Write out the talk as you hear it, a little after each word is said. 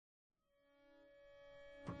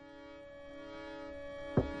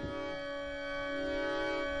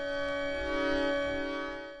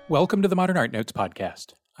Welcome to the Modern Art Notes podcast.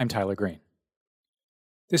 I'm Tyler Green.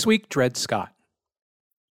 This week, Dred Scott.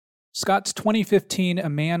 Scott's 2015 "A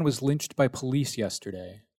Man Was Lynched by Police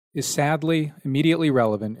Yesterday" is sadly immediately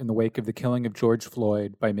relevant in the wake of the killing of George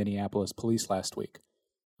Floyd by Minneapolis police last week.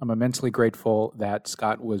 I'm immensely grateful that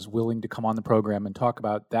Scott was willing to come on the program and talk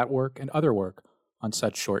about that work and other work on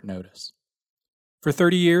such short notice. For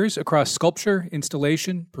 30 years, across sculpture,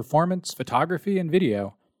 installation, performance, photography, and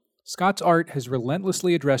video, Scott's art has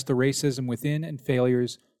relentlessly addressed the racism within and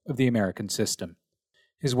failures of the American system.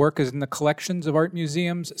 His work is in the collections of art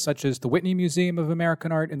museums such as the Whitney Museum of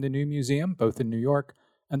American Art and the New Museum, both in New York,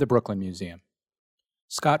 and the Brooklyn Museum.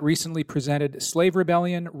 Scott recently presented Slave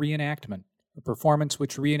Rebellion Reenactment, a performance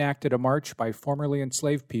which reenacted a march by formerly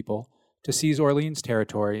enslaved people to seize Orleans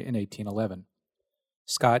territory in 1811.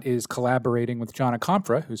 Scott is collaborating with Jana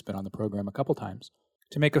Komfra, who's been on the program a couple times,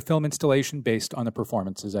 to make a film installation based on the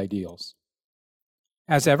performance's ideals.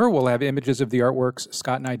 As ever, we'll have images of the artworks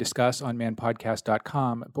Scott and I discuss on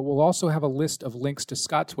manpodcast.com, but we'll also have a list of links to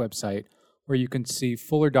Scott's website where you can see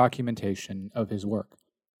fuller documentation of his work.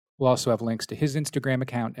 We'll also have links to his Instagram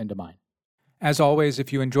account and to mine. As always,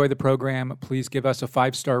 if you enjoy the program, please give us a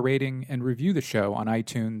 5-star rating and review the show on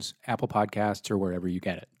iTunes, Apple Podcasts, or wherever you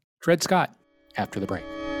get it. Dred Scott, after the break.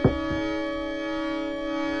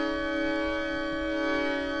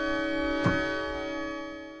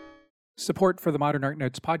 Support for the Modern Art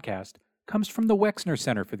Notes podcast comes from the Wexner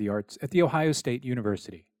Center for the Arts at The Ohio State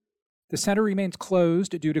University. The center remains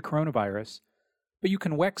closed due to coronavirus, but you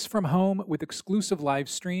can Wex from home with exclusive live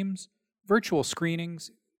streams, virtual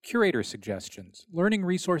screenings, curator suggestions, learning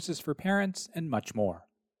resources for parents, and much more.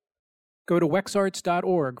 Go to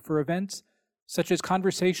wexarts.org for events such as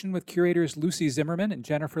conversation with curators Lucy Zimmerman and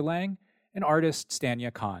Jennifer Lang and artist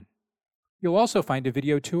Stanya Khan. You'll also find a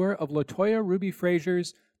video tour of LaToya Ruby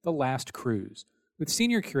Frazier's The Last Cruise, with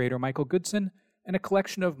senior curator Michael Goodson and a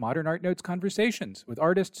collection of Modern Art Notes conversations with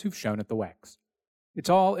artists who've shown at the Wex. It's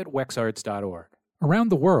all at wexarts.org. Around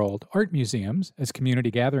the world, art museums, as community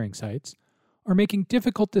gathering sites, are making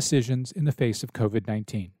difficult decisions in the face of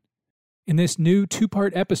COVID-19. In this new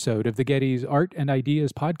 2-part episode of the Getty's Art and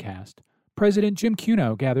Ideas podcast, President Jim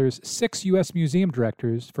Cuno gathers 6 U.S. museum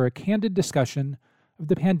directors for a candid discussion of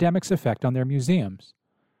the pandemic's effect on their museums.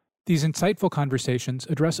 These insightful conversations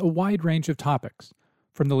address a wide range of topics,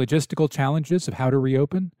 from the logistical challenges of how to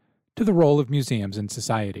reopen to the role of museums in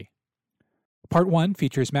society. Part 1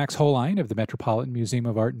 features Max Holein of the Metropolitan Museum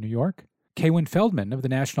of Art in New York, Kaywin Feldman of the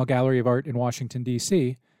National Gallery of Art in Washington,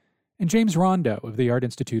 D.C., and James Rondo of the Art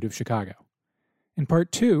Institute of Chicago. In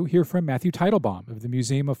Part 2, hear from Matthew Teitelbaum of the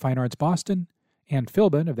Museum of Fine Arts Boston, Ann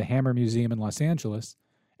Philbin of the Hammer Museum in Los Angeles,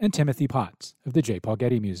 and Timothy Potts of the J. Paul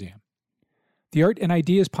Getty Museum. The Art and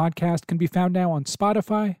Ideas podcast can be found now on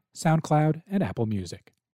Spotify, SoundCloud, and Apple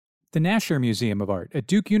Music. The Nasher Museum of Art at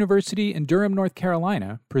Duke University in Durham, North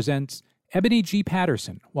Carolina presents Ebony G.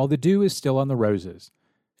 Patterson, While the Dew is Still on the Roses,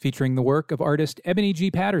 featuring the work of artist Ebony G.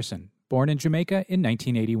 Patterson, born in Jamaica in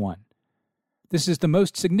 1981. This is the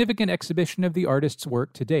most significant exhibition of the artist's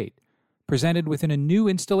work to date, presented within a new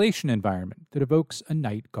installation environment that evokes a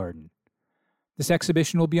night garden. This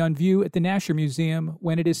exhibition will be on view at the Nasher Museum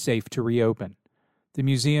when it is safe to reopen. The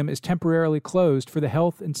museum is temporarily closed for the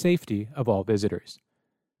health and safety of all visitors.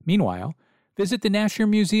 Meanwhile, visit the Nasher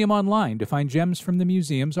Museum online to find gems from the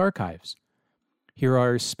museum's archives. Here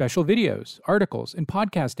are special videos, articles, and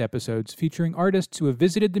podcast episodes featuring artists who have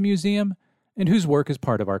visited the museum and whose work is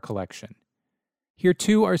part of our collection. Here,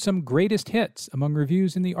 too, are some greatest hits among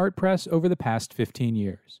reviews in the art press over the past 15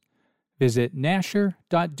 years. Visit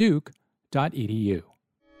nasher.duke.edu.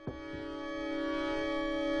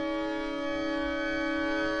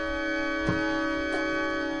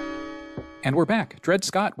 And we're back. Dred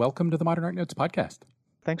Scott, welcome to the Modern Art Notes podcast.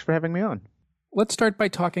 Thanks for having me on. Let's start by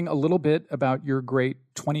talking a little bit about your great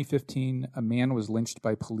 2015 "A Man Was Lynched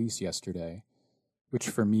by Police Yesterday," which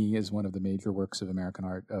for me is one of the major works of American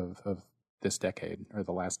art of this decade, or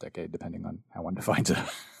the last decade, depending on how one defines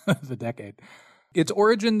the decade. Its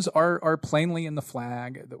origins are plainly in the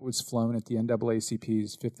flag that was flown at the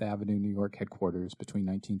NAACP's Fifth Avenue, New York headquarters between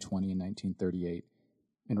 1920 and 1938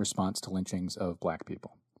 in response to lynchings of black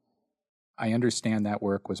people. I understand that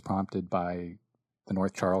work was prompted by the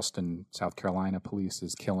North Charleston, South Carolina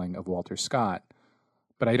police's killing of Walter Scott,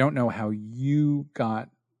 but I don't know how you got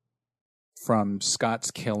from Scott's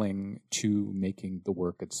killing to making the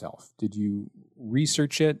work itself. Did you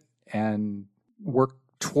research it and work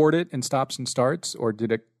toward it in stops and starts, or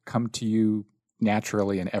did it come to you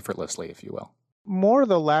naturally and effortlessly, if you will? More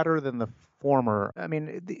the latter than the former. I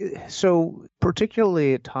mean, so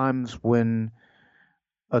particularly at times when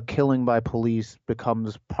a killing by police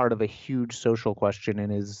becomes part of a huge social question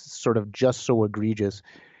and is sort of just so egregious,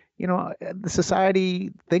 the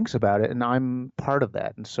society thinks about it, and I'm part of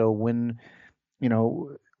that. And so when,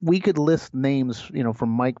 we could list names, from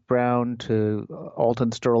Mike Brown to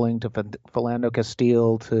Alton Sterling to Philando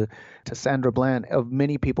Castile to Sandra Bland, of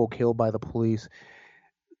many people killed by the police.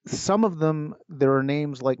 Some of them, there are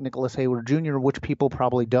names like Nicholas Hayward Jr., which people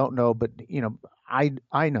probably don't know, but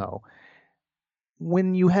I know.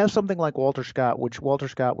 When you have something like Walter Scott, which Walter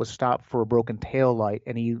Scott was stopped for a broken tail light,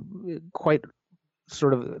 and he quite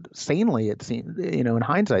sort of sanely, it seemed, in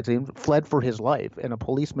hindsight, fled for his life, and a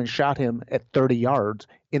policeman shot him at 30 yards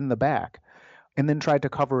in the back and then tried to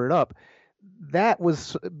cover it up. That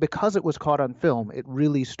was because it was caught on film. It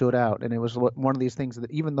really stood out, and it was one of these things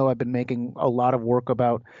that, even though I've been making a lot of work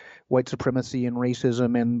about white supremacy and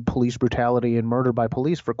racism and police brutality and murder by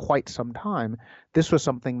police for quite some time, this was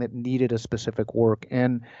something that needed a specific work.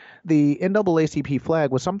 And the NAACP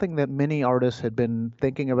flag was something that many artists had been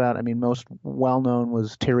thinking about. I mean, most well known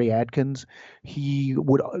was Terry Adkins. He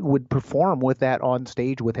would perform with that on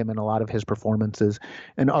stage with him in a lot of his performances,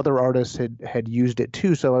 and other artists had used it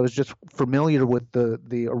too. So I was just familiar with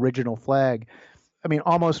the original flag. I mean,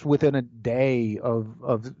 almost within a day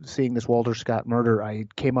of seeing this Walter Scott murder, I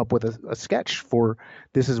came up with a sketch for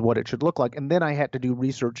this is what it should look like. And then I had to do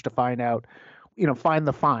research to find out, find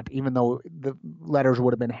the font, even though the letters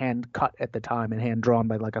would have been hand cut at the time and hand drawn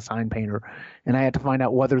by like a sign painter. And I had to find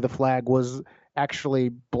out whether the flag was actually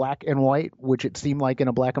black and white, which it seemed like in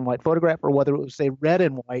a black and white photograph, or whether it was, say, red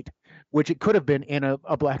and white, which it could have been in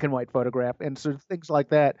a black and white photograph, and so things like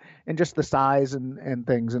that, and just the size and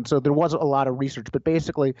things. And so there was a lot of research, but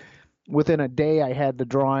basically within a day I had the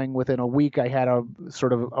drawing. Within a week I had a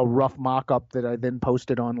sort of a rough mock-up that I then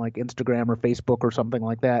posted on like Instagram or Facebook or something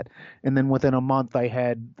like that. And then within a month I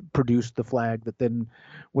had produced the flag that then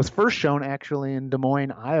was first shown actually in Des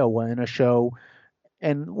Moines, Iowa, in a show,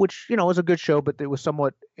 and which, was a good show, but it was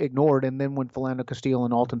somewhat ignored. And then when Philando Castile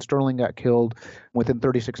and Alton Sterling got killed within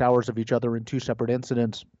 36 hours of each other in two separate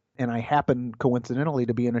incidents, and I happened coincidentally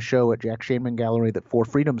to be in a show at Jack Shainman Gallery that Four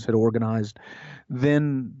Freedoms had organized,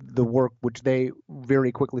 then the work, which they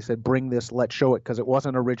very quickly said, bring this, let's show it, because it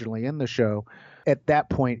wasn't originally in the show. At that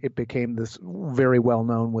point, it became this very well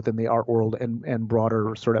known within the art world and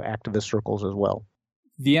broader sort of activist circles as well.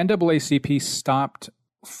 The NAACP stopped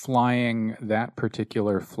flying that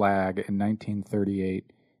particular flag in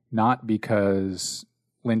 1938, not because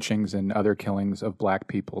lynchings and other killings of black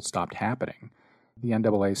people stopped happening. The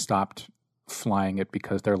NAA stopped flying it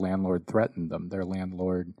because their landlord threatened them. Their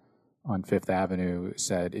landlord on Fifth Avenue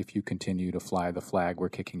said, if you continue to fly the flag, we're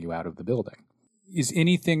kicking you out of the building. Is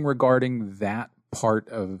anything regarding that part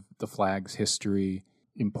of the flag's history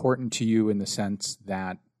important to you in the sense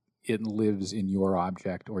that it lives in your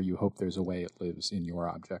object, or you hope there's a way it lives in your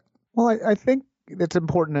object? Well, I think it's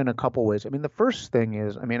important in a couple ways. I mean, the first thing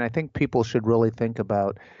is, I think people should really think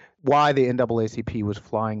about why the NAACP was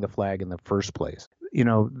flying the flag in the first place.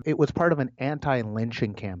 It was part of an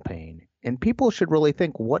anti-lynching campaign. And people should really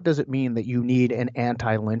think, what does it mean that you need an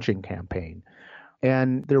anti-lynching campaign?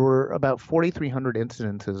 And there were about 4,300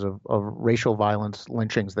 incidences of racial violence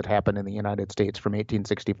lynchings that happened in the United States from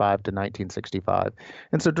 1865 to 1965.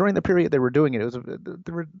 And so during the period they were doing it,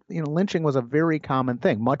 lynching was a very common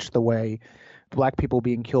thing, much the way black people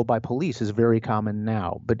being killed by police is very common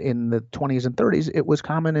now. But in the 20s and 30s, it was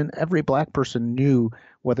common, and every black person knew,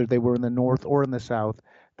 whether they were in the North or in the South,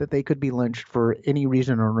 that they could be lynched for any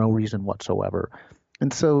reason or no reason whatsoever.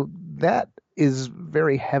 And so that is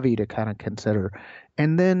very heavy to kind of consider.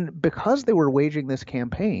 And then because they were waging this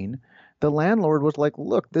campaign, the landlord was like,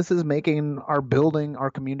 look, this is making our building,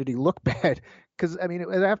 our community look bad. Because,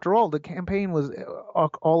 after all, the campaign was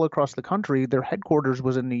all across the country. Their headquarters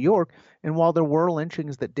was in New York. And while there were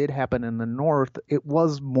lynchings that did happen in the North, it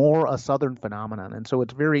was more a Southern phenomenon. And so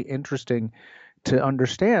it's very interesting to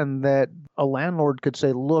understand that a landlord could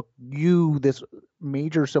say, look, you, this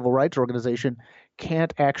major civil rights organization,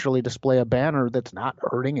 can't actually display a banner that's not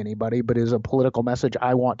hurting anybody, but is a political message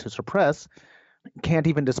I want to suppress, can't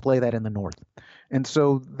even display that in the North. And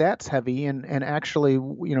so that's heavy. And actually,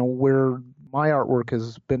 where my artwork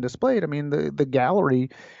has been displayed, the gallery,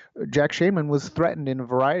 Jack Shainman was threatened in a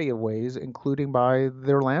variety of ways, including by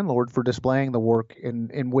their landlord for displaying the work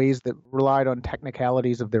in ways that relied on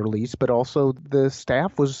technicalities of their lease, but also the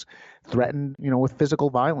staff was threatened, with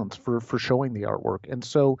physical violence for showing the artwork. And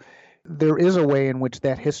so there is a way in which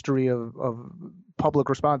that history of public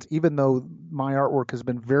response, even though my artwork has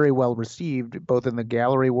been very well received, both in the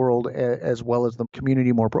gallery world as well as the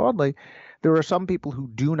community more broadly. There are some people who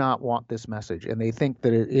do not want this message, and they think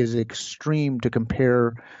that it is extreme to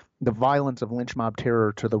compare the violence of lynch mob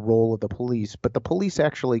terror to the role of the police. But the police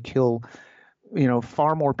actually kill,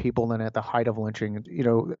 far more people than at the height of lynching.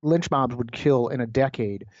 Lynch mobs would kill in a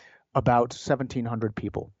decade about 1,700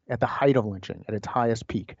 people at the height of lynching, at its highest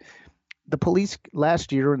peak. The police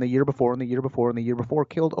last year and the year before and the year before and the year before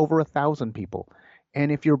killed over 1,000 people. And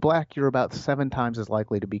if you're black, you're about 7 times as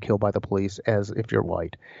likely to be killed by the police as if you're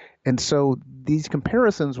white. And so these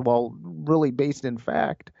comparisons, while really based in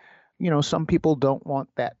fact, some people don't want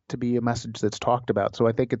that to be a message that's talked about. So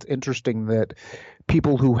I think it's interesting that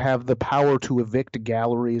people who have the power to evict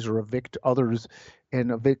galleries or evict others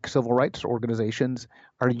and evict civil rights organizations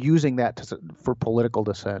are using that for political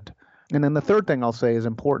dissent. And then the third thing I'll say is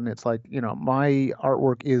important. It's like, my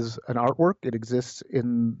artwork is an artwork. It exists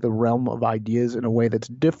in the realm of ideas in a way that's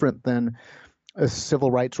different than a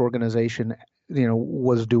civil rights organization,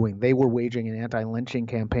 was doing. They were waging an anti-lynching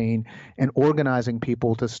campaign and organizing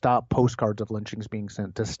people to stop postcards of lynchings being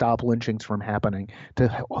sent, to stop lynchings from happening, to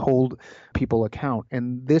hold people account.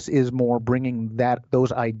 And this is more bringing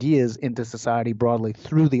those ideas into society broadly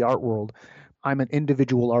through the art world. I'm an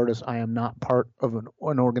individual artist. I am not part of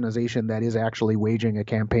an organization that is actually waging a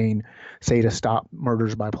campaign, say, to stop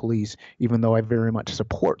murders by police, even though I very much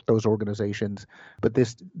support those organizations. But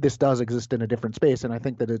this does exist in a different space, and I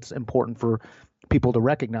think that it's important for people to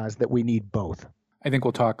recognize that we need both. I think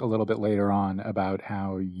we'll talk a little bit later on about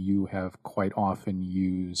how you have quite often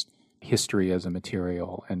used history as a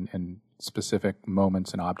material and specific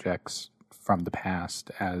moments and objects from the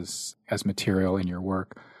past as material in your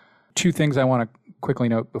work. 2 things I want to quickly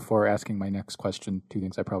note before asking my next question, 2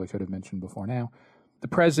 things I probably should have mentioned before now. The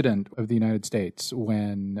president of the United States,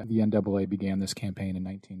 when the NAA began this campaign in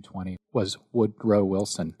 1920, was Woodrow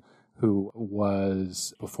Wilson, who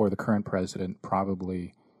was, before the current president,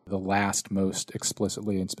 probably the last most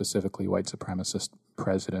explicitly and specifically white supremacist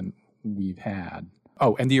president we've had.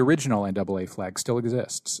 Oh, and the original NAA flag still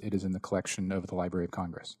exists. It is in the collection of the Library of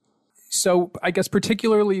Congress. So I guess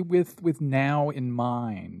particularly with now in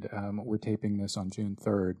mind, we're taping this on June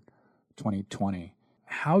 3rd, 2020.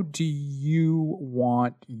 How do you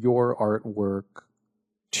want your artwork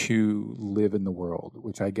to live in the world?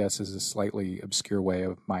 Which I guess is a slightly obscure way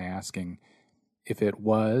of my asking if it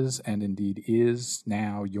was and indeed is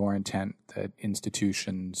now your intent that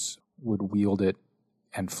institutions would wield it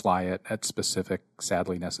and fly it at specific,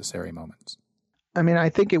 sadly necessary moments. I mean, I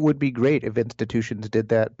think it would be great if institutions did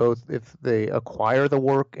that, both if they acquire the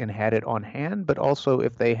work and had it on hand, but also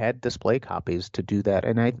if they had display copies to do that.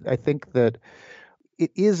 And I think that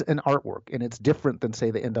it is an artwork, and it's different than,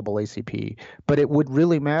 say, the NAACP. But it would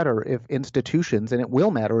really matter if institutions, and it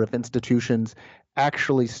will matter if institutions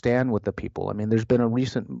actually stand with the people. I mean, there's been a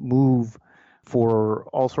recent move for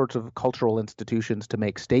all sorts of cultural institutions to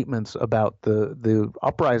make statements about the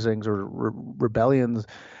uprisings or rebellions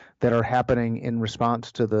that are happening in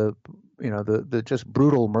response to the just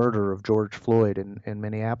brutal murder of George Floyd in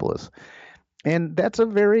Minneapolis. And that's a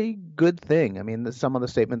very good thing. I mean, some of the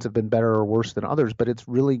statements have been better or worse than others, but it's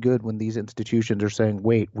really good when these institutions are saying,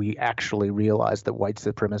 wait, we actually realize that white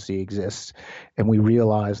supremacy exists, and we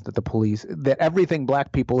realize that that everything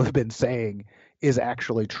black people have been saying is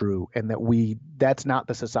actually true, and that's not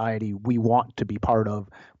the society we want to be part of.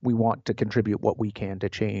 We want to contribute what we can to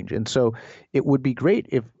change. And so it would be great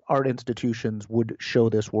if art institutions would show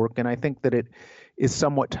this work. And I think that it is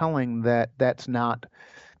somewhat telling that that's not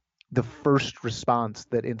the first response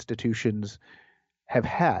that institutions have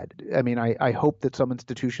had. I mean, I hope that some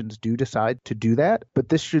institutions do decide to do that, but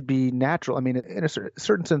this should be natural. I mean, in a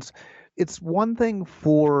certain sense, it's one thing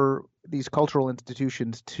for these cultural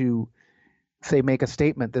institutions to, say, make a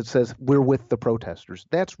statement that says, we're with the protesters.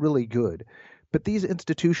 That's really good. But these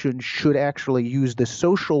institutions should actually use the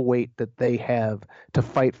social weight that they have to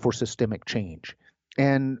fight for systemic change.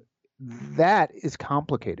 And that is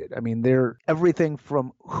complicated. I mean, they're everything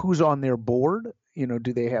from who's on their board.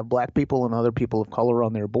 Do they have black people and other people of color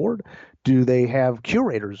on their board? Do they have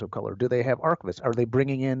curators of color? Do they have archivists? Are they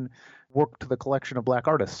bringing in work to the collection of black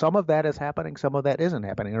artists? Some of that is happening. Some of that isn't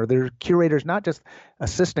happening. Are there curators, not just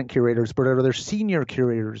assistant curators, but are there senior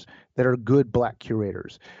curators that are good black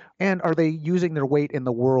curators? And are they using their weight in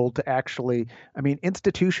the world to actually, I mean,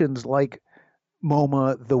 institutions like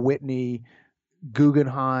MoMA, the Whitney,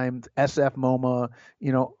 Guggenheim, SF MoMA,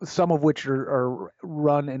 some of which are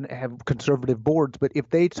run and have conservative boards. But if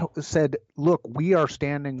they said, look, we are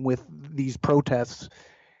standing with these protests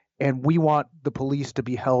and we want the police to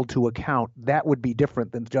be held to account, that would be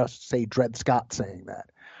different than just, say, Dred Scott saying that.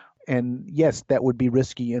 And yes, that would be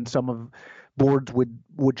risky, and some of boards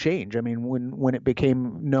would change. I mean, when it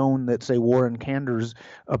became known that, say, Warren Kanders,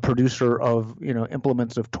 a producer of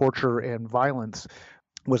implements of torture and violence,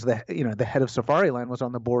 was the head of Safariland, was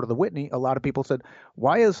on the board of the Whitney, a lot of people said,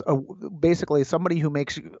 why is basically somebody who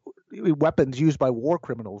makes weapons used by war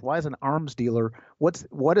criminals, why is an arms dealer,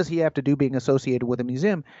 what does he have to do being associated with a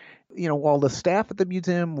museum? While the staff at the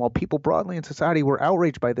museum, while people broadly in society were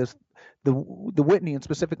outraged by this, the Whitney, and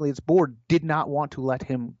specifically its board, did not want to let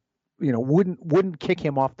him, wouldn't kick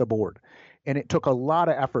him off the board. And it took a lot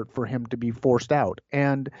of effort for him to be forced out.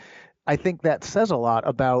 And I think that says a lot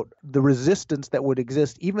about the resistance that would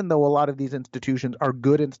exist, even though a lot of these institutions are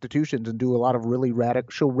good institutions and do a lot of really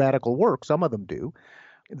radical work, some of them do,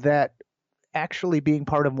 that actually being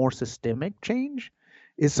part of more systemic change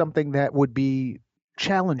is something that would be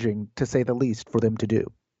challenging, to say the least, for them to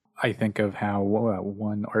do. I think of how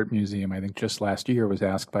one art museum, I think just last year, was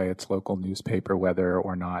asked by its local newspaper whether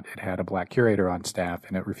or not it had a black curator on staff,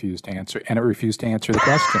 and it refused to answer. And it refused to answer the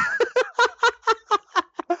question.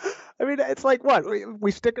 I mean, it's like what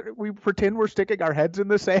we pretend we're sticking our heads in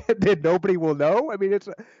the sand and nobody will know. I mean, it's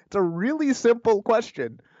a really simple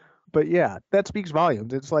question, but yeah, that speaks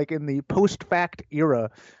volumes. It's like in the post-fact era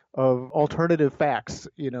of alternative facts,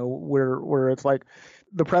 where it's like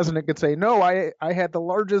the president could say, "No, I had the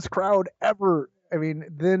largest crowd ever." I mean,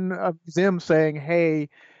 then a museum saying, "Hey,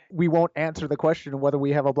 we won't answer the question of whether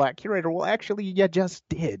we have a black curator." Well, actually, you just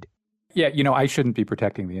did. Yeah, I shouldn't be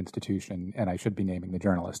protecting the institution, and I should be naming the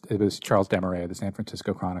journalist. It was Charles Desmarais of the San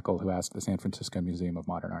Francisco Chronicle who asked the San Francisco Museum of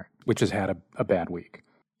Modern Art, which has had a bad week.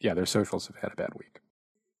 Yeah, their socials have had a bad week.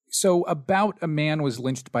 So about a man was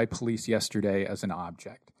lynched by police yesterday as an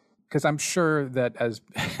object, because I'm sure that as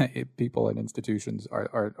people in institutions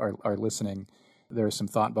are listening, there are some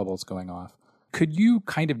thought bubbles going off. Could you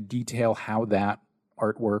kind of detail how that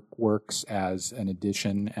artwork works as an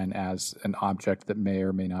addition and as an object that may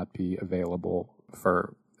or may not be available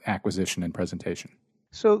for acquisition and presentation?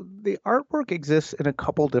 So the artwork exists in a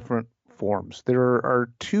couple different forms. There are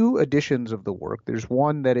two editions of the work. There's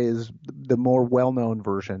one that is the more well-known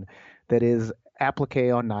version that is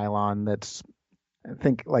applique on nylon that's, I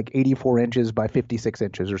think, like 84 inches by 56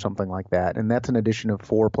 inches or something like that. And that's an edition of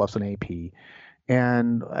 4 plus an AP.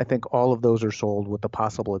 And I think all of those are sold with the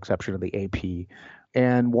possible exception of the AP.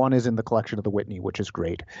 And one is in the collection of the Whitney, which is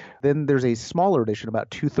great. Then there's a smaller edition, about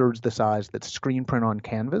 2/3 the size, that's screen print on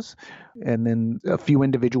canvas. And then a few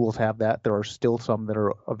individuals have that. There are still some that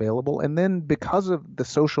are available. And then because of the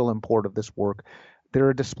social import of this work, there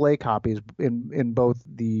are display copies in both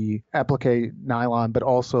the applique nylon, but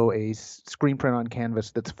also a screen print on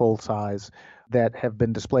canvas that's full size that have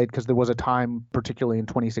been displayed, because there was a time, particularly in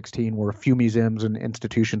 2016, where a few museums and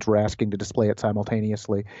institutions were asking to display it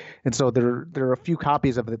simultaneously. And so there are a few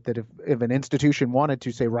copies of it that if an institution wanted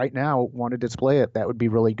to, say right now, wanted to display it, that would be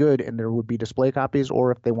really good, and there would be display copies. Or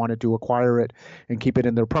if they wanted to acquire it and keep it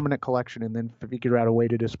in their permanent collection and then figure out a way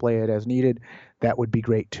to display it as needed, that would be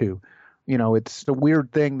great too. It's the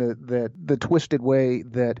weird thing that the twisted way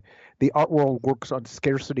that the art world works on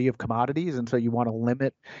scarcity of commodities, and so you want to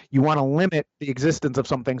limit the existence of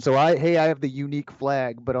something. So I have the unique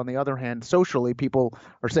flag, but on the other hand, socially, people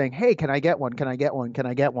are saying, "Hey, can I get one? Can I get one? Can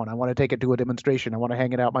I get one? I want to take it to a demonstration. I want to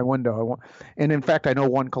hang it out my window." And in fact, I know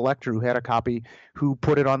one collector who had a copy who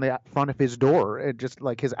put it on the front of his door, just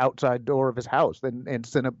like his outside door of his house, and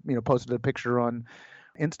sent posted a picture on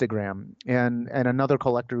Instagram, and another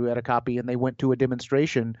collector who had a copy, and they went to a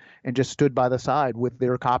demonstration and just stood by the side with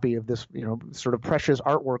their copy of this, sort of precious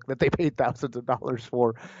artwork that they paid thousands of dollars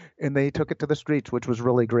for, and they took it to the streets, which was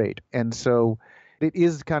really great. And so it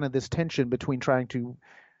is kind of this tension between trying to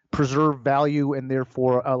preserve value and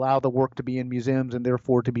therefore allow the work to be in museums and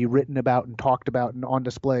therefore to be written about and talked about and on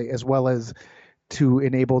display, as well as to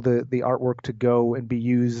enable the artwork to go and be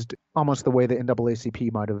used almost the way the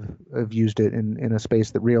NAACP might have used it in a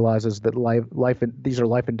space that realizes that these are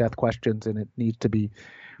life and death questions, and it needs to be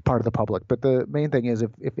part of the public. But the main thing is,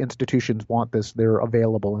 if institutions want this, they're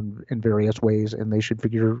available in various ways, and they should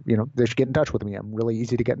they should get in touch with me. I'm really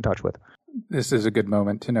easy to get in touch with. This is a good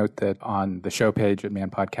moment to note that on the show page at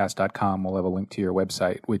manpodcast.com, we'll have a link to your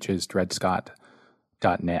website, which is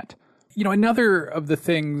dredscott.net. Another of the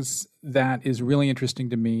things that is really interesting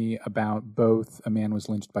to me about both A Man Was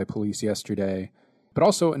Lynched by Police Yesterday, but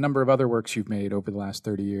also a number of other works you've made over the last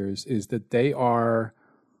 30 years, is that they are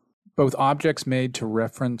both objects made to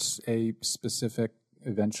reference a specific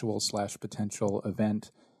eventual/potential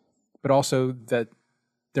event, but also that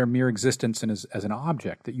their mere existence as an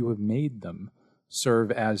object, that you have made them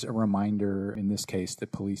serve as a reminder, in this case,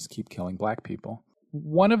 that police keep killing Black people.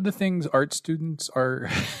 One of the things art students are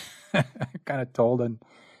kind of told in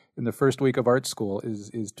the first week of art school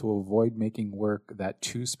is to avoid making work that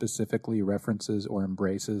too specifically references or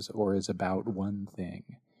embraces or is about one thing.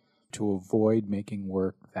 To avoid making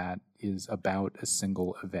work that is about a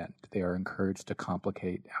single event. They are encouraged to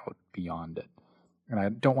complicate out beyond it. And I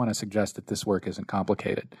don't want to suggest that this work isn't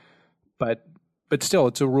complicated, but still,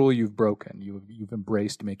 it's a rule you've broken. You've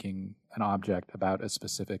embraced making an object about a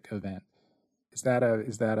specific event. Is that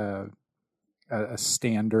a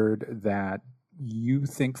standard that you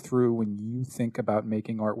think through when you think about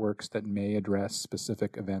making artworks that may address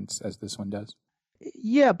specific events as this one does?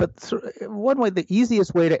 Yeah, but the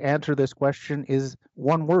easiest way to answer this question is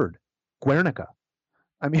one word: Guernica.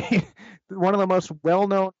 I mean, one of the most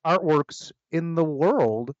well-known artworks in the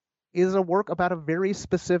world is a work about a very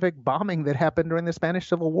specific bombing that happened during the Spanish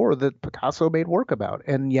Civil War that Picasso made work about,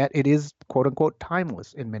 and yet it is, quote unquote,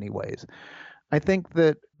 timeless in many ways. I think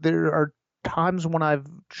that there are times when I've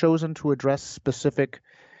chosen to address specific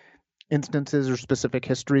instances or specific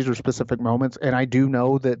histories or specific moments, and I do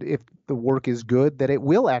know that if the work is good, that it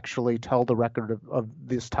will actually tell the record of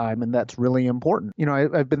this time, and that's really important. You know,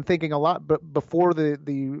 I've been thinking a lot, but before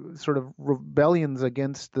the sort of rebellions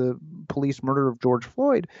against the police murder of George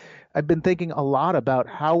Floyd, I've been thinking a lot about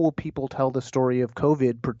how will people tell the story of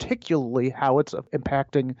COVID, particularly how it's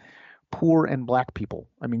impacting poor and Black people.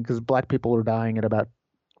 I mean, because Black people are dying at about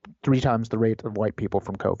 3 times the rate of white people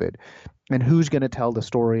from COVID. And who's going to tell the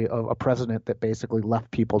story of a president that basically left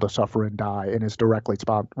people to suffer and die and is directly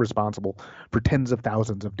responsible for tens of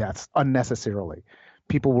thousands of deaths unnecessarily?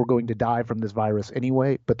 People were going to die from this virus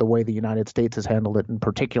anyway, but the way the United States has handled it, and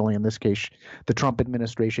particularly in this case, the Trump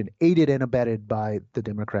administration, aided and abetted by the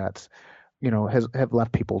Democrats, have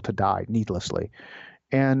left people to die needlessly.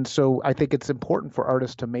 And so I think it's important for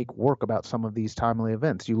artists to make work about some of these timely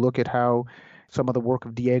events. You look at how some of the work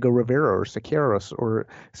of Diego Rivera or Siqueiros, or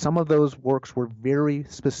some of those works were very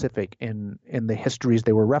specific in the histories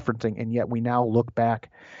they were referencing, and yet we now look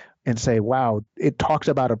back and say, wow, it talks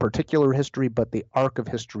about a particular history, but the arc of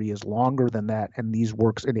history is longer than that, and these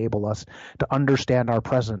works enable us to understand our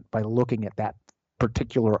present by looking at that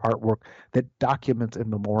particular artwork that documents and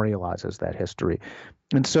memorializes that history.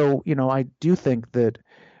 And so, I do think that,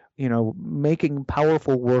 making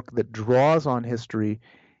powerful work that draws on history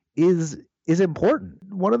is important.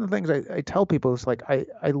 One of the things I tell people is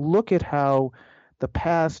I look at how the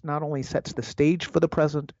past not only sets the stage for the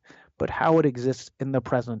present, but how it exists in the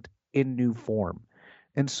present in new form.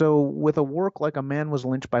 And so with a work like A Man Was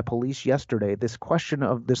Lynched by Police Yesterday, this question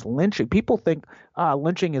of this lynching, people think,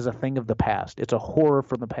 lynching is a thing of the past. It's a horror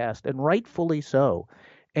from the past, and rightfully so.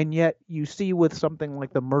 And yet you see with something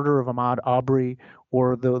like the murder of Ahmaud Arbery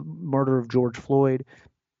or the murder of George Floyd,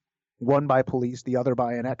 one by police, the other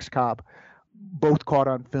by an ex-cop, both caught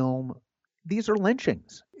on film. These are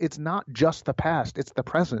lynchings. It's not just the past, it's the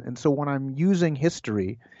present. And so when I'm using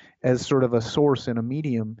history as sort of a source in a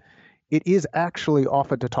medium, it is actually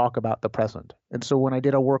often to talk about the present. And so when I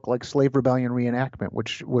did a work like Slave Rebellion Reenactment,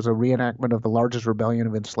 which was a reenactment of the largest rebellion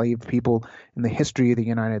of enslaved people in the history of the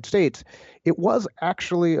United States, it was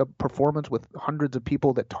actually a performance with hundreds of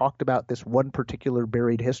people that talked about this one particular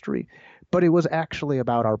buried history, but it was actually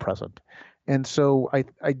about our present. And so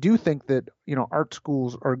I do think that, art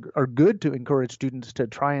schools are good to encourage students to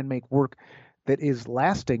try and make work that is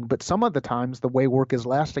lasting, but some of the times the way work is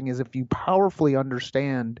lasting is if you powerfully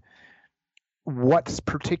understand what's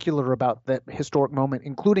particular about that historic moment,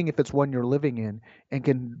 including if it's one you're living in, and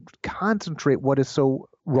can concentrate what is so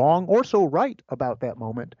wrong or so right about that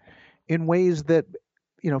moment in ways that,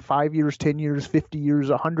 5 years, 10 years, 50 years,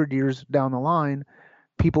 100 years down the line,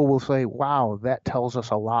 people will say, wow, that tells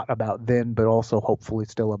us a lot about then, but also hopefully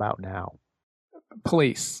still about now.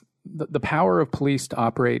 Police. The power of police to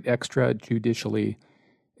operate extrajudicially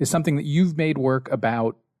is something that you've made work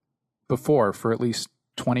about before for at least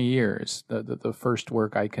 20 years. The first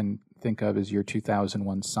work I can think of is your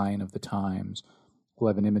 2001 Sign of the Times. We'll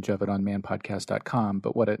have an image of it on manpodcast.com.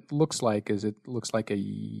 But what it looks like is it looks like a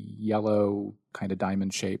yellow kind of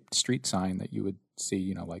diamond-shaped street sign that you would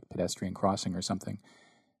see, like pedestrian crossing or something.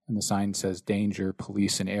 And the sign says, danger,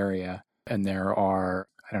 police in area. And there are,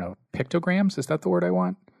 pictograms? Is that the word I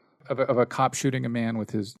want? Of a cop shooting a man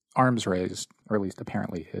with his arms raised, or at least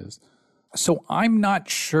apparently his. So I'm not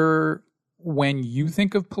sure when you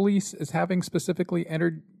think of police as having specifically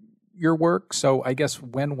entered your work. So I guess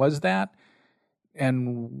when was that?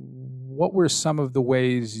 And what were some of the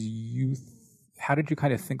ways how did you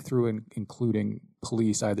kind of think through including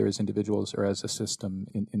police either as individuals or as a system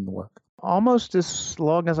in the work? Almost as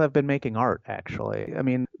long as I've been making art, actually. I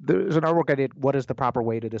mean, there's an artwork I did, What is the Proper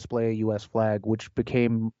Way to Display a U.S. Flag, which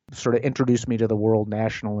became sort of introduced me to the world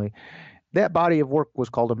nationally. That body of work was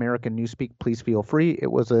called American Newspeak, Please Feel Free.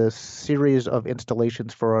 It was a series of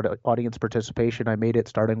installations for audience participation. I made it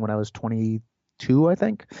starting when I was 22, I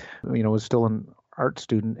think. I was still an art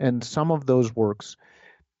student. And some of those works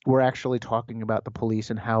were actually talking about the police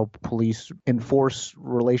and how police enforce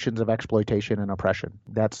relations of exploitation and oppression.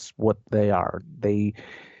 That's what they are. They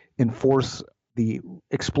enforce the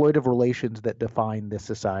exploitive relations that define this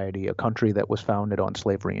society, a country that was founded on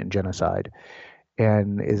slavery and genocide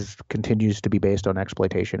and continues to be based on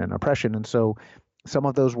exploitation and oppression. And so some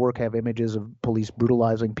of those work have images of police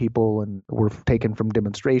brutalizing people and were taken from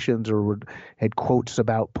demonstrations or had quotes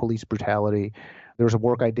about police brutality. There was a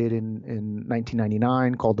work I did in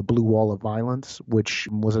 1999 called The Blue Wall of Violence, which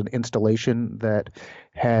was an installation that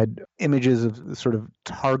had images of sort of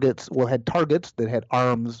targets, had targets that had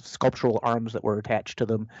arms, sculptural arms that were attached to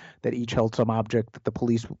them, that each held some object that the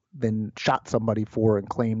police then shot somebody for and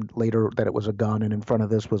claimed later that it was a gun. And in front of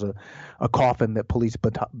this was a coffin that police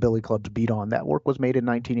billy clubs beat on. That work was made in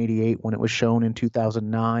 1988. When it was shown in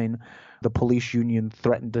 2009, the police union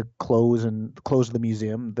threatened to close the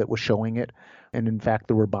museum that was showing it. And in fact,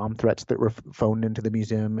 there were bomb threats that were phoned into the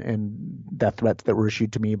museum and death threats that were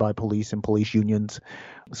issued to me by police and police unions.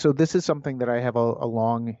 So this is something that I have a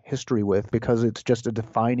long history with because it's just a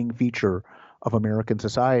defining feature of American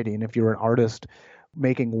society. And if you're an artist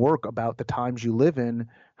making work about the times you live in,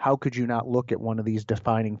 how could you not look at one of these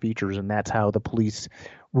defining features? And that's how the police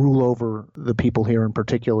rule over the people here, and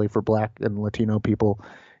particularly for Black and Latino people,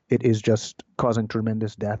 it is just causing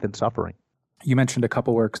tremendous death and suffering. You mentioned a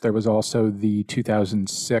couple works. There was also the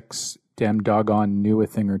 2006 Dem Doggone Knew a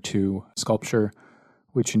Thing or Two sculpture,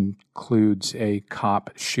 which includes a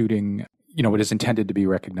cop shooting, what is intended to be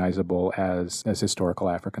recognizable as historical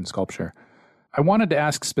African sculpture. I wanted to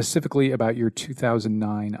ask specifically about your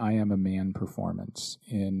 2009 I Am a Man performance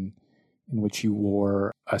in which you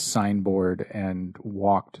wore a signboard and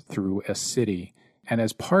walked through a city. And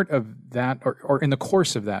as part of that, or in the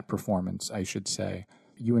course of that performance, I should say,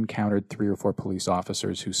 you encountered 3 or 4 police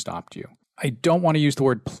officers who stopped you. I don't want to use the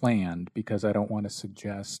word planned because I don't want to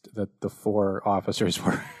suggest that the 4 officers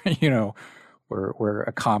were, were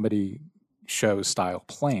a comedy show style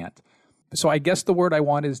plant. So I guess the word I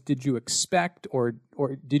want is, did you expect or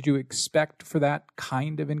did you expect for that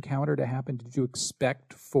kind of encounter to happen? Did you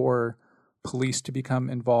expect for police to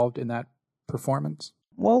become involved in that performance?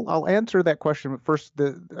 Well, I'll answer that question. But first,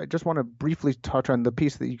 I just want to briefly touch on the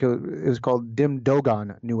piece that is called Dem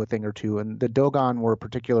Doggone Knew a Thing or Two. And the Dogon were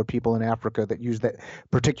particular people in Africa that used that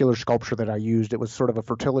particular sculpture that I used. It was sort of a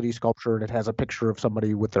fertility sculpture, and it has a picture of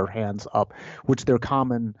somebody with their hands up, which they're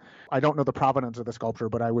common. I don't know the provenance of the sculpture,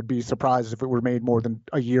 but I would be surprised if it were made more than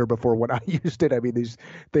a year before when I used it. I mean, these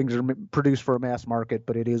things are produced for a mass market,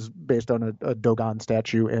 but it is based on a Dogon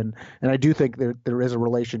statue. And I do think there is a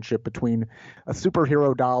relationship between a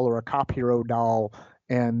superhero doll or a cop hero doll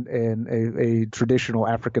and a traditional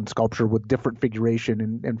African sculpture with different figuration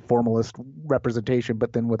and formalist representation,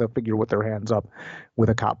 but then with a figure with their hands up with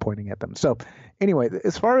a cop pointing at them. So anyway,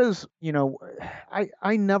 as far as,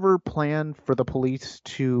 I never plan for the police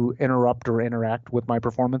to interrupt or interact with my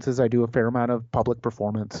performances. I do a fair amount of public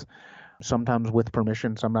performance, sometimes with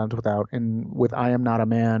permission, sometimes without. And with I Am Not a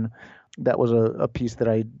Man, that was a piece that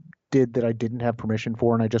I did that I didn't have permission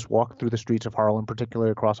for, and I just walked through the streets of Harlem, particularly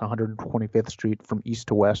across 125th Street from east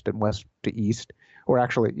to west and west to east, or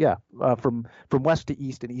actually, from west to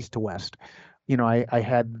east and east to west. I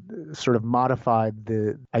had sort of modified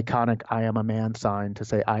the iconic I Am a Man sign to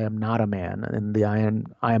say I am not a man, and the I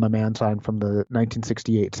am a man sign from the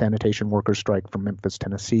 1968 sanitation workers strike from Memphis,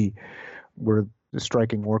 Tennessee, where the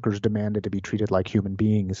striking workers demanded to be treated like human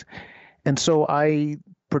beings. And so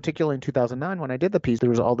particularly in 2009, when I did the piece, there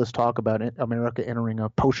was all this talk about America entering a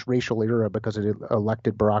post-racial era because it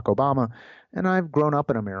elected Barack Obama. And I've grown up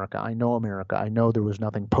in America. I know America. I know there was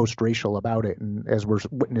nothing post-racial about it. And as we're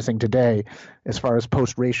witnessing today, as far as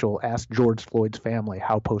post-racial, ask George Floyd's family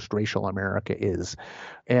how post-racial America is.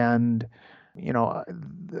 And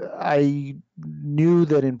I knew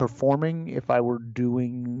that in performing, if I were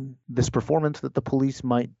doing this performance, that the police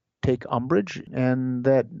might take umbrage, and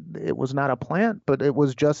that it was not a plant, but it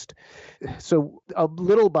was just so a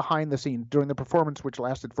little behind the scenes during the performance, which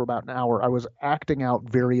lasted for about an hour. I was acting out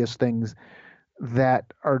various things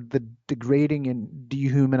that are the degrading and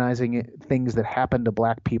dehumanizing things that happen to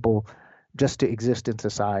Black people just to exist in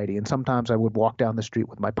society. And sometimes I would walk down the street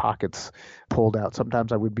with my pockets pulled out.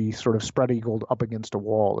 Sometimes I would be sort of spread eagled up against a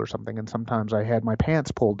wall or something. And sometimes I had my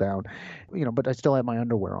pants pulled down, but I still had my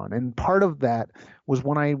underwear on. And part of that was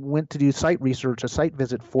when I went to do site research, a site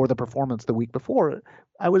visit for the performance the week before.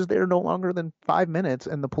 I was there no longer than 5 minutes,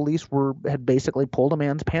 and the police had basically pulled a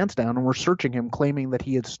man's pants down and were searching him, claiming that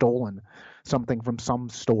he had stolen something from some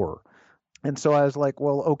store. And so I was like,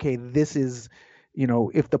 well, okay, this is,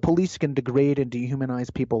 if the police can degrade and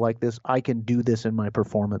dehumanize people like this, I can do this in my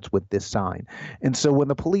performance with this sign. And so when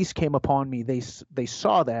the police came upon me, they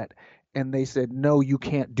saw that and they said, no, you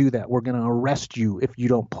can't do that. We're going to arrest you if you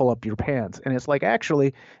don't pull up your pants. And it's like,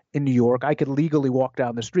 actually, in New York, I could legally walk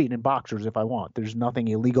down the street in boxers if I want. There's nothing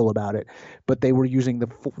illegal about it. But they were using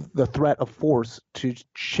the threat of force to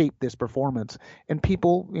shape this performance. And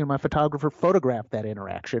people, my photographer photographed that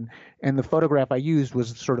interaction. And the photograph I used was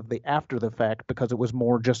sort of the after the fact, because it was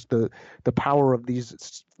more just the power of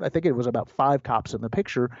these. I think it was about 5 cops in the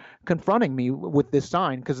picture confronting me with this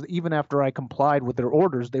sign, because even after I complied with their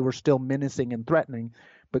orders, they were still menacing and threatening.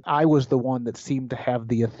 But I was the one that seemed to have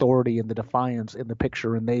the authority and the defiance in the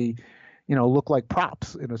picture, and they, looked like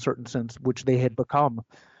props in a certain sense, which they had become.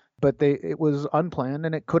 But it was unplanned,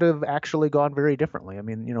 and it could have actually gone very differently. I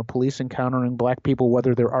mean, police encountering black people,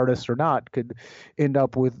 whether they're artists or not, could end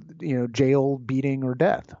up with, jail, beating, or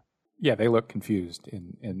death. Yeah, they look confused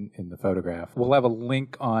in the photograph. We'll have a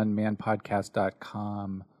link on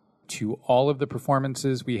manpodcast.com to all of the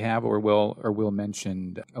performances we have, or we'll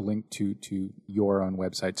mention a link to your own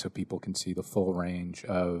website so people can see the full range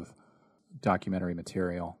of documentary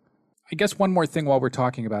material. I guess one more thing while we're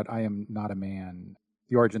talking about I Am Not a Man,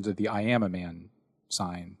 the origins of the I Am a Man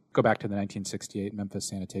sign go back to the 1968 Memphis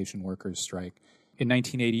sanitation workers strike. In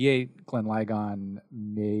 1988, Glenn Ligon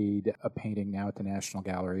made a painting now at the National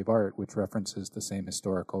Gallery of Art, which references the same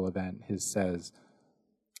historical event. His says,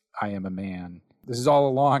 I am a man. This is all a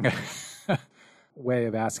long way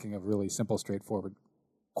of asking a really simple, straightforward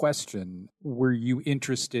question. Were you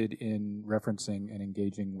interested in referencing and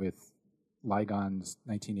engaging with Ligon's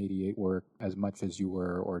 1988 work as much as you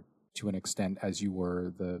were, or to an extent as you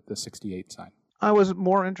were, the 68 sign? I was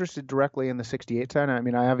more interested directly in the 68 sign. I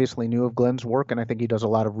mean, I obviously knew of Glenn's work, and I think he does a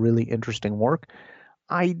lot of really interesting work.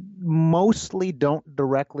 I mostly don't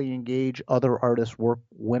directly engage other artists' work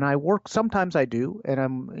when I work. Sometimes I do, and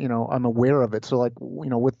I'm aware of it. So like,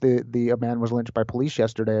 with the A Man Was Lynched by Police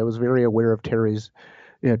yesterday, I was very aware of Terry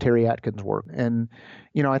Atkins' work. And,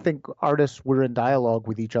 I think artists were in dialogue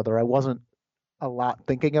with each other. I wasn't a lot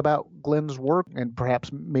thinking about Glenn's work, and perhaps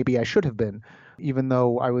maybe I should have been, even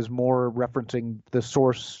though I was more referencing the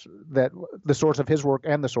source of his work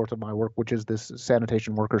and the source of my work, which is this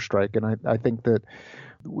sanitation worker strike. And I think that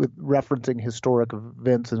with referencing historic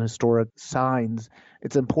events and historic signs,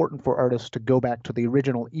 it's important for artists to go back to the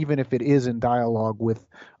original, even if it is in dialogue with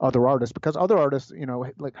other artists, because other artists,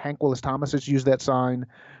 like Hank Willis Thomas has used that sign,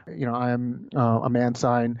 I Am a Man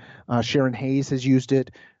sign. Sharon Hayes has used it.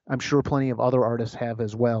 I'm sure plenty of other artists have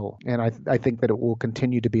as well. And I think that it will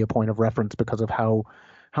continue to be a point of reference because of how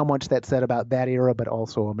much that said about that era, but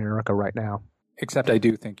also America right now. Except I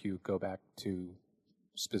do think you go back to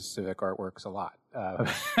specific artworks a lot,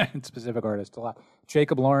 and specific artists a lot.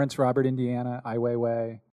 Jacob Lawrence, Robert Indiana, Ai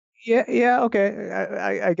Weiwei. Yeah, okay.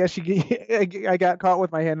 I guess I got caught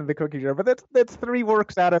with my hand in the cookie jar, but that's 3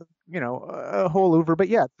 works out of a whole oeuvre. But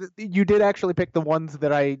yeah, you did actually pick the ones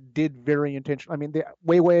that I did very intentionally. I mean, the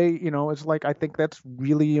Weiwei, is like, I think that's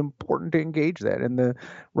really important to engage that, and the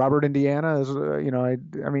Robert Indiana is,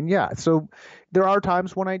 I mean, yeah. So there are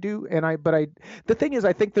times when I do, but the thing is,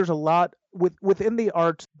 I think there's a lot within the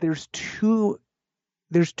arts.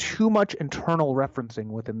 There's too much internal referencing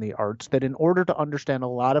within the arts that in order to understand a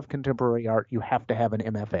lot of contemporary art, you have to have an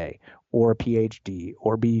MFA or a PhD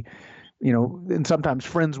or be, and sometimes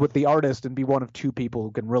friends with the artist and be one of 2 people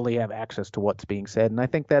who can really have access to what's being said. And I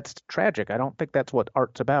think that's tragic. I don't think that's what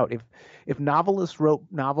art's about. If novelists wrote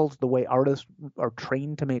novels the way artists are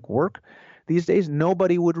trained to make work these days,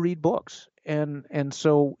 nobody would read books. And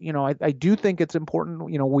so, I do think it's important.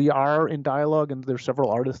 We are in dialogue, and there's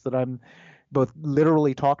several artists that I'm both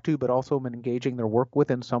literally talk to, but also am engaging their work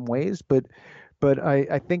with in some ways. But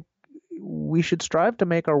I think we should strive to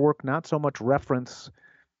make our work not so much reference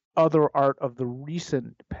other art of the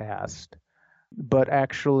recent past, but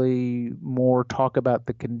actually more talk about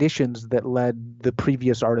the conditions that led the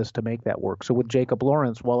previous artist to make that work. So with Jacob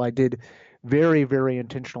Lawrence, while I did very, very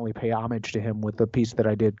intentionally pay homage to him with the piece that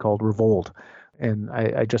I did called Revolt, and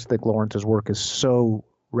I just think Lawrence's work is so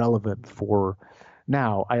relevant for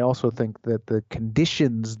now, I also think that the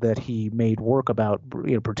conditions that he made work about,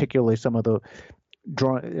 particularly some of the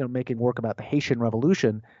making work about the Haitian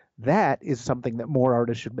Revolution, that is something that more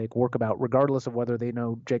artists should make work about, regardless of whether they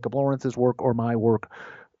know Jacob Lawrence's work or my work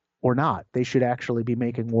or not. They should actually be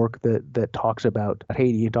making work that talks about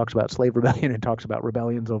Haiti and talks about slave rebellion and talks about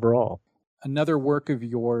rebellions overall. Another work of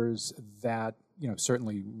yours that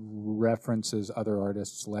certainly references other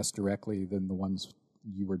artists less directly than the ones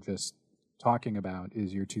you were just talking about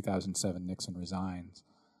is your 2007 Nixon Resigns,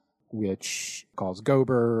 which calls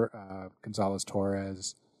Gober,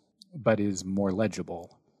 Gonzalez-Torres, but is more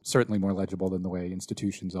legible. Certainly more legible than the way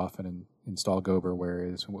institutions often install Gober,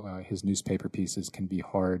 whereas his newspaper pieces can be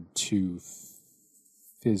hard to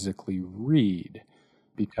physically read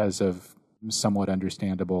because of somewhat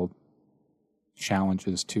understandable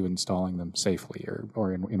challenges to installing them safely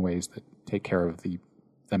or in ways that take care of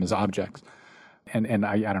them as objects. And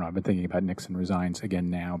I don't know, I've been thinking about Nixon Resigns again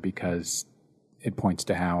now because it points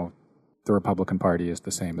to how the Republican Party is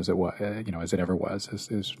the same as it was, as it ever was,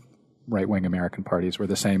 as right-wing American parties were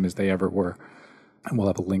the same as they ever were. And we'll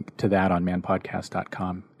have a link to that on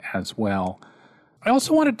manpodcast.com as well. I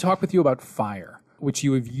also wanted to talk with you about fire, which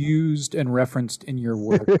you have used and referenced in your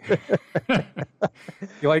work.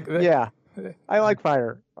 You like that? Yeah. I like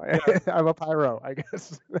fire. I'm a pyro, I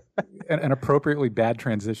guess. An appropriately bad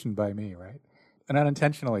transition by me, right? An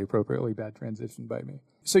unintentionally appropriately bad transition by me.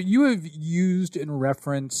 So you have used and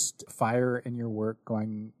referenced fire in your work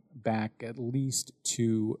going back at least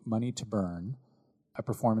to Money to Burn, a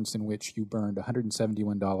performance in which you burned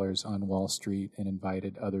 $171 on Wall Street and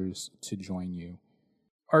invited others to join you.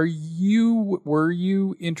 Were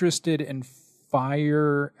you interested in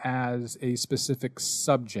fire as a specific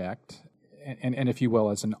subject, and if you will,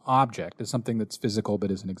 as an object, as something that's physical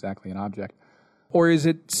but isn't exactly an object? Or is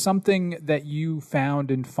it something that you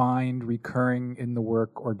found and find recurring in the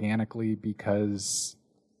work organically because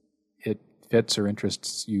it fits or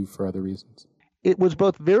interests you for other reasons? It was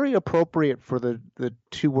both very appropriate for the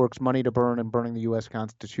two works, Money to Burn and Burning the U.S.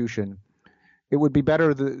 Constitution. It would be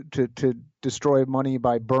better to destroy money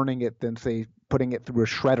by burning it than, say, putting it through a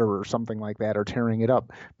shredder or something like that, or tearing it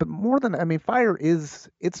up. But fire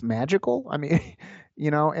it's magical.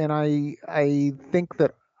 And I think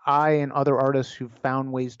that I and other artists who've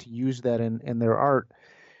found ways to use that in their art,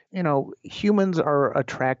 humans are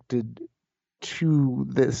attracted to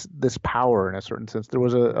this power in a certain sense. There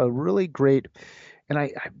was a really great, and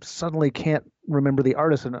I suddenly can't remember the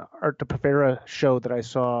artist, an Art de Povera show that I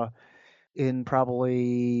saw in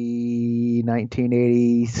probably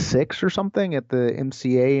 1986 or something at the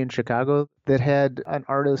MCA in Chicago, that had an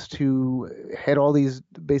artist who had all these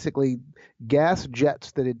basically gas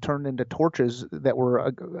jets that had turned into torches that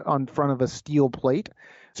were on front of a steel plate.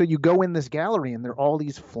 So you go in this gallery and there are all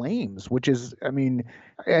these flames, which is,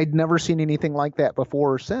 I'd never seen anything like that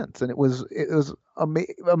before or since. And it was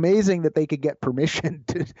amazing that they could get permission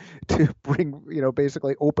to bring,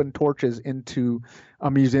 basically open torches into a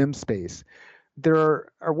museum space. There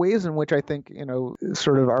are ways in which I think,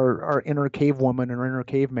 sort of our inner cave woman or inner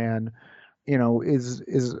caveman,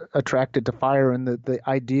 is attracted to fire, and the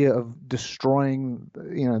idea of destroying,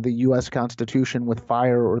 the U.S. Constitution with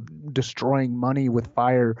fire, or destroying money with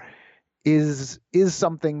fire, is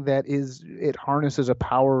something that it harnesses a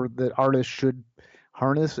power that artists should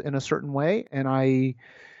harness in a certain way. And I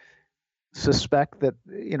suspect that,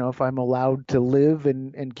 if I'm allowed to live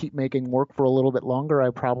and keep making work for a little bit longer, I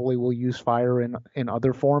probably will use fire in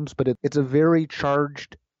other forms. But it's a very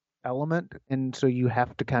charged element, and so you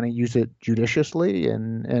have to kind of use it judiciously,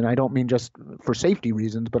 and I don't mean just for safety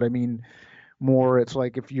reasons, but I mean more, it's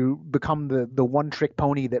like if you become the one trick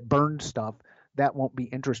pony that burns stuff, that won't be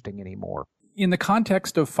interesting anymore. In the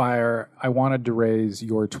context of fire, I wanted to raise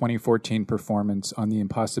your 2014 performance on the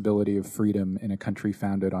impossibility of freedom in a country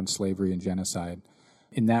founded on slavery and genocide.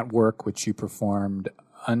 In that work, which you performed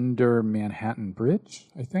under Manhattan Bridge,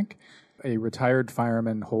 I think, a retired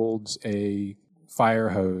fireman holds a fire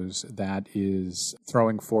hose that is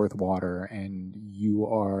throwing forth water, and you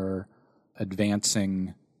are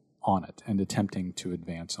advancing on it and attempting to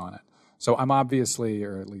advance on it. So I'm obviously,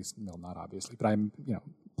 or at least, no, not obviously, but I'm,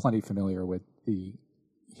 plenty familiar with the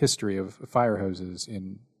history of fire hoses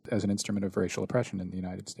as an instrument of racial oppression in the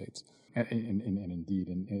United States, and indeed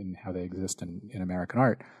in how they exist in American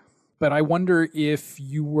art. But I wonder if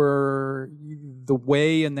the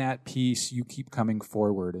way in that piece you keep coming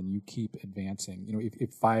forward and you keep advancing, if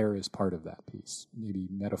fire is part of that piece, maybe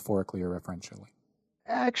metaphorically or referentially.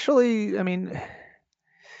 Actually,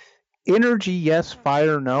 energy, yes.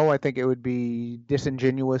 Fire, no. I think it would be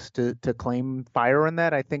disingenuous to claim fire in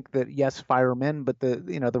that. I think that, yes, firemen, but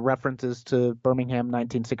the references to Birmingham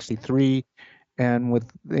 1963 and with,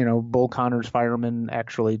 Bull Connor's firemen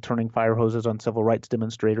actually turning fire hoses on civil rights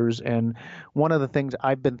demonstrators. And one of the things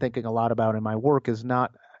I've been thinking a lot about in my work is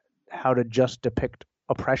not how to just depict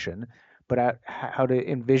oppression, but how to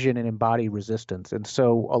envision and embody resistance. And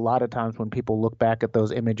so a lot of times when people look back at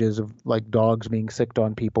those images of like dogs being sicked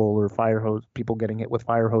on people or people getting hit with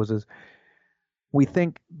fire hoses, we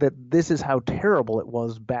think that this is how terrible it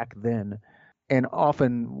was back then. And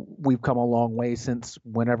often we've come a long way since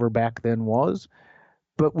whenever back then was,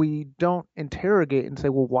 but we don't interrogate and say,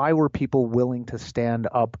 well, why were people willing to stand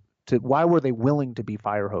up why were they willing to be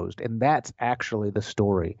fire hosed? And that's actually the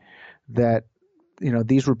story, that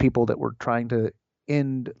these were people that were trying to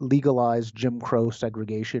end legalized Jim Crow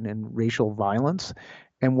segregation and racial violence.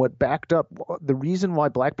 And what backed up the reason why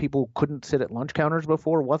black people couldn't sit at lunch counters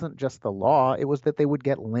before wasn't just the law, it was that they would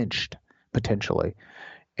get lynched potentially.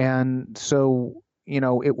 And so,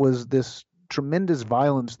 it was this tremendous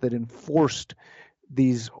violence that enforced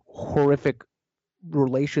these horrific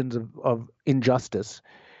relations of injustice.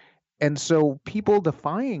 And so people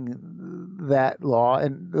defying that law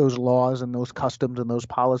and those laws and those customs and those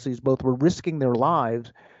policies both were risking their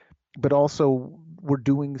lives, but also were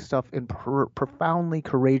doing stuff in profoundly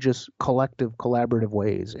courageous, collective, collaborative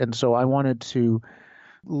ways. And so I wanted to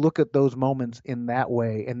look at those moments in that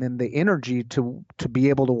way, and then the energy to be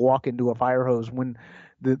able to walk into a fire hose when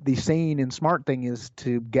the sane and smart thing is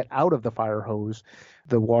to get out of the fire hose,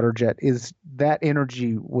 the water jet, is that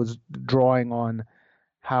energy was drawing on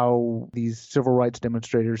how these civil rights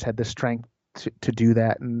demonstrators had the strength to do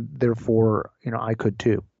that, and therefore, I could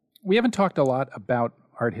too. We haven't talked a lot about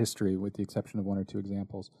art history with the exception of one or two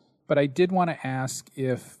examples, but I did want to ask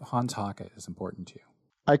if Hans Haacke is important to you.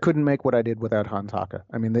 I couldn't make what I did without Hans Haacke.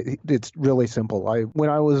 I mean, it's really simple.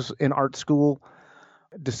 When I was in art school,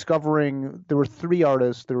 there were three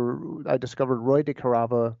artists. I discovered Roy de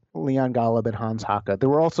Carava, Leon Golub, and Hans Haacke. There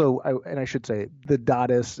were also, and I should say, the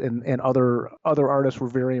Dadists and other artists were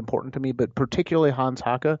very important to me, but particularly Hans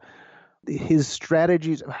Haacke. His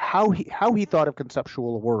strategies, how he thought of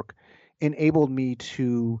conceptual work, enabled me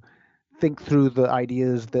to think through the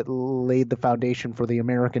ideas that laid the foundation for the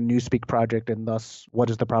American Newspeak project, and thus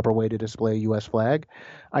what is the proper way to display a U.S. flag.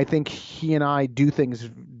 I think he and I do things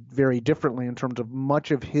very differently in terms of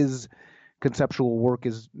much of his conceptual work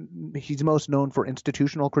he's most known for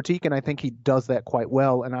institutional critique, and I think he does that quite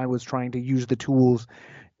well. And I was trying to use the tools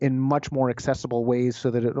in much more accessible ways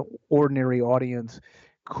so that an ordinary audience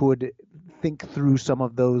could think through some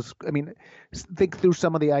of those. Think through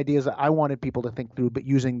some of the ideas that I wanted people to think through, but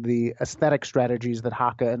using the aesthetic strategies that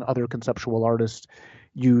Haacke and other conceptual artists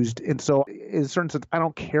used. And so in a certain sense, I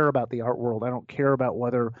don't care about the art world. I don't care about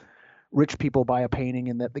whether rich people buy a painting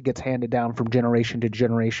and that gets handed down from generation to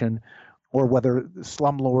generation, or whether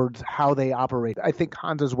slumlords, how they operate. I think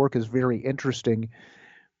Hans's work is very interesting.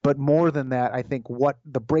 But more than that, I think what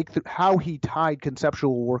the breakthrough, how he tied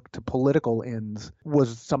conceptual work to political ends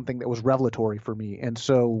was something that was revelatory for me. And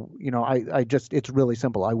so, it's really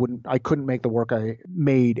simple. I couldn't make the work I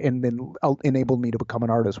made and then enabled me to become an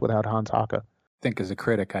artist without Hans Haacke. I think as a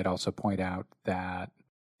critic, I'd also point out that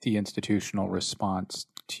the institutional response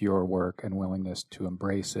to your work and willingness to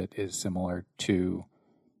embrace it is similar to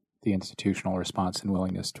the institutional response and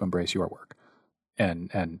willingness to embrace your work.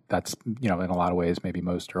 And that's, in a lot of ways, maybe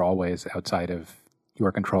most or always outside of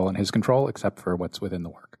your control and his control, except for what's within the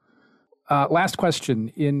work. Last question.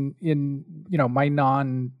 In my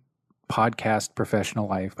non-podcast professional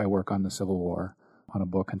life, I work on the Civil War, on a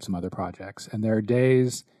book and some other projects. And there are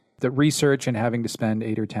days that research and having to spend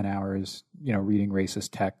 8 or 10 hours, reading racist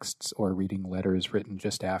texts or reading letters written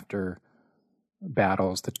just after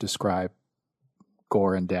battles that describe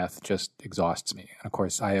gore and death just exhausts me. And of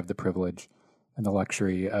course, I have the privilege and the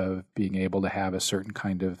luxury of being able to have a certain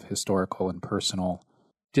kind of historical and personal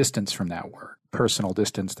distance from that work, personal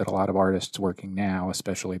distance that a lot of artists working now,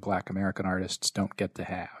 especially Black American artists, don't get to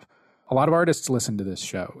have. A lot of artists listen to this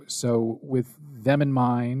show. So with them in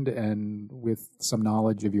mind and with some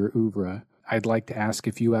knowledge of your oeuvre, I'd like to ask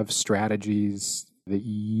if you have strategies that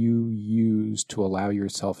you use to allow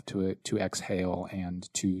yourself to exhale and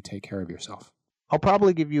to take care of yourself. I'll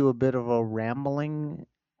probably give you a bit of a rambling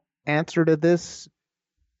answer to this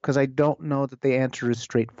because I don't know that the answer is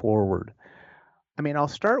straightforward. I'll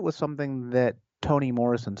start with something that Toni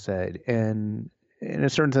Morrison said, and in a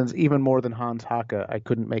certain sense, even more than Hans Haacke, I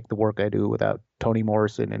couldn't make the work I do without Toni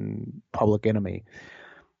Morrison and Public Enemy.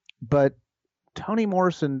 But Toni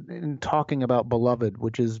Morrison, in talking about Beloved,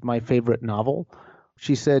 which is my favorite novel,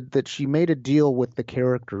 she said that she made a deal with the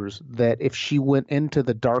characters that if she went into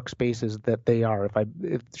the dark spaces that they are,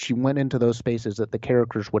 if she went into those spaces, that the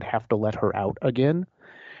characters would have to let her out again.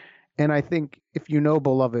 And I think if you know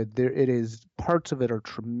Beloved, there it is, parts of it are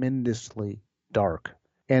tremendously dark.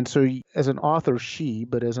 And so as an author,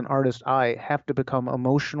 but as an artist, I have to become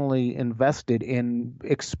emotionally invested in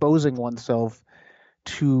exposing oneself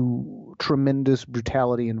to tremendous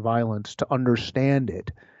brutality and violence to understand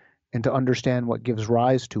it and to understand what gives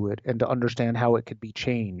rise to it and to understand how it could be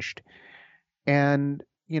changed. And,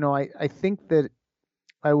 I think that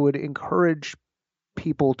I would encourage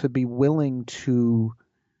people to be willing to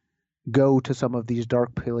go to some of these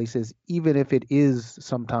dark places, even if it is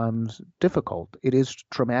sometimes difficult. It is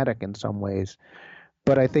traumatic in some ways.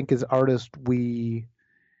 But I think as artists, we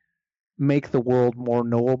make the world more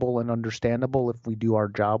knowable and understandable if we do our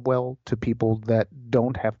job well to people that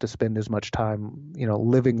don't have to spend as much time,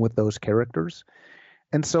 living with those characters.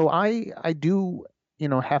 And so I do,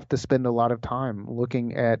 have to spend a lot of time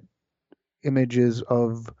looking at images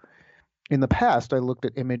of in the past, I looked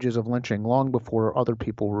at images of lynching long before other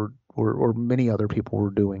people or many other people were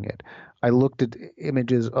doing it. I looked at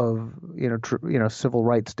images of civil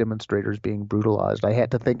rights demonstrators being brutalized. I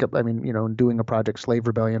had to think of, doing a project, Slave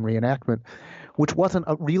Rebellion Reenactment, which wasn't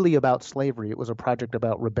really about slavery. It was a project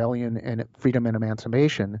about rebellion and freedom and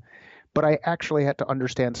emancipation. But I actually had to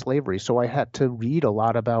understand slavery, so I had to read a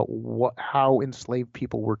lot about how enslaved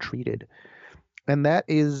people were treated, and it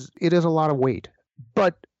is a lot of weight.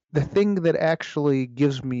 But the thing that actually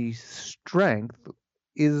gives me strength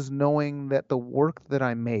is knowing that the work that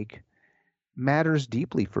I make matters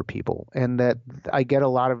deeply for people and that I get a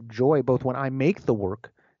lot of joy both when I make the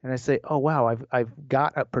work and I say, oh wow, I've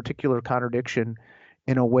got a particular contradiction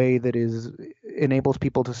in a way that enables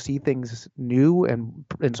people to see things new and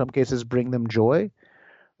in some cases bring them joy.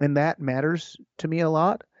 And that matters to me a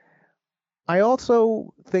lot. I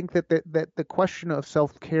also think that the question of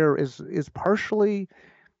self-care is partially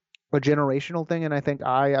a generational thing, and I think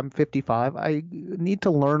I'm 55. I need to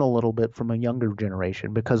learn a little bit from a younger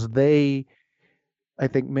generation because I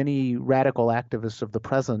think many radical activists of the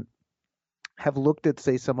present have looked at,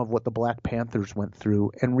 say, some of what the Black Panthers went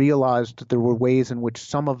through and realized that there were ways in which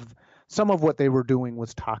some of what they were doing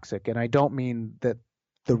was toxic. And I don't mean that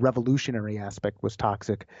the revolutionary aspect was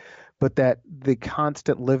toxic, but that the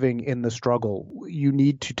constant living in the struggle, you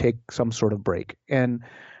need to take some sort of break. And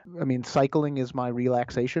cycling is my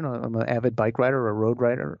relaxation. I'm an avid bike rider, a road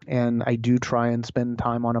rider, and I do try and spend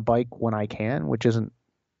time on a bike when I can, which isn't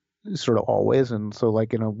sort of always. And so,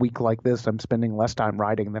 like in a week like this, I'm spending less time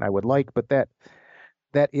riding than I would like, but that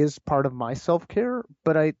is part of my self-care.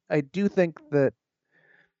 But I do think that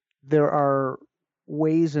there are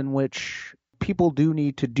ways in which people do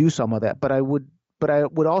need to do some of that. But I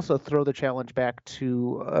would also throw the challenge back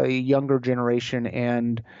to a younger generation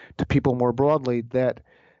and to people more broadly that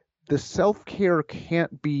the self-care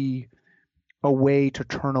can't be a way to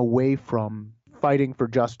turn away from fighting for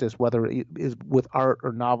justice, whether it is with art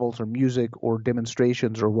or novels or music or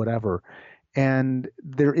demonstrations or whatever. And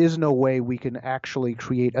there is no way we can actually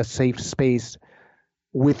create a safe space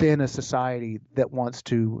within a society that wants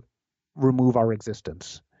to remove our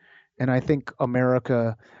existence. And I think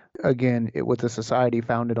America, again, it was a society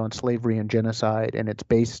founded on slavery and genocide, and it's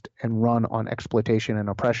based and run on exploitation and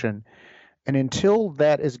oppression. And until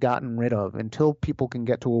that is gotten rid of, until people can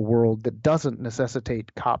get to a world that doesn't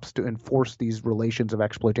necessitate cops to enforce these relations of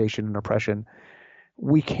exploitation and oppression,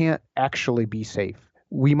 we can't actually be safe.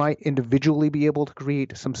 We might individually be able to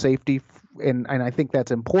create some safety, and I think that's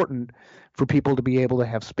important for people to be able to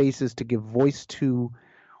have spaces to give voice to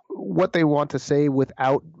what they want to say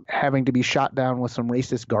without having to be shot down with some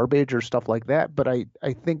racist garbage or stuff like that. But I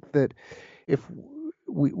think that if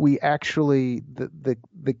we actually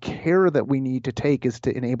the care that we need to take is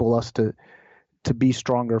to enable us to be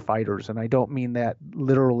stronger fighters. And I don't mean that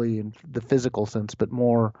literally in the physical sense, but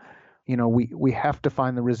more, we have to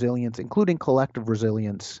find the resilience, including collective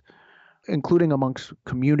resilience, including amongst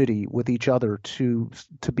community with each other to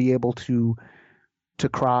be able to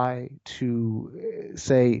cry, to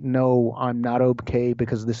say, no, I'm not okay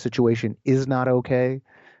because this situation is not okay.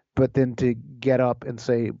 But then to get up and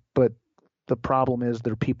say, but the problem is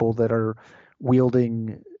there are people that are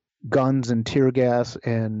wielding guns and tear gas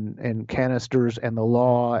and canisters and the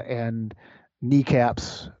law and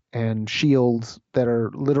kneecaps and shields that are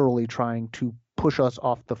literally trying to push us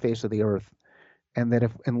off the face of the earth. And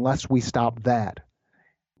that unless we stop that,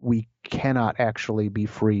 we cannot actually be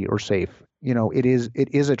free or safe. It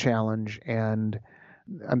is a challenge, and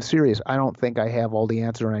I'm serious. I don't think I have all the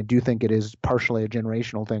answer, and I do think it is partially a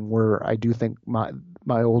generational thing where I do think my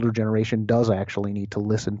older generation does actually need to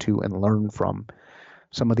listen to and learn from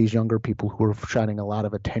some of these younger people who are shining a lot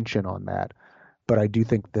of attention on that. But I do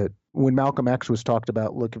think that When Malcolm X was talked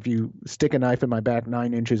about, look, if you stick a knife in my back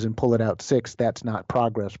 9 inches and pull it out 6, that's not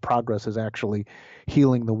progress. Progress is actually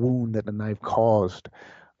healing the wound that the knife caused.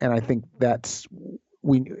 And I think that's,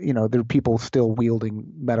 there are people still wielding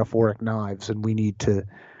metaphoric knives, and we need to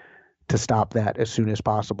stop that as soon as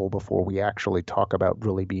possible before we actually talk about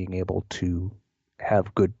really being able to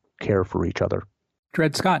have good care for each other.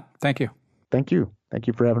 Dred Scott, thank you. Thank you. Thank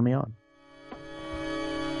you for having me on.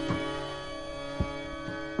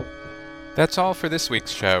 That's all for this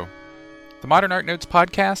week's show. The Modern Art Notes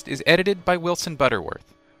podcast is edited by Wilson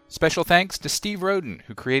Butterworth. Special thanks to Steve Roden,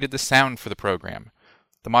 who created the sound for the program.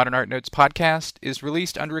 The Modern Art Notes podcast is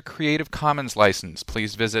released under a Creative Commons license.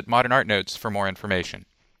 Please visit Modern Art Notes for more information.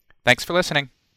 Thanks for listening.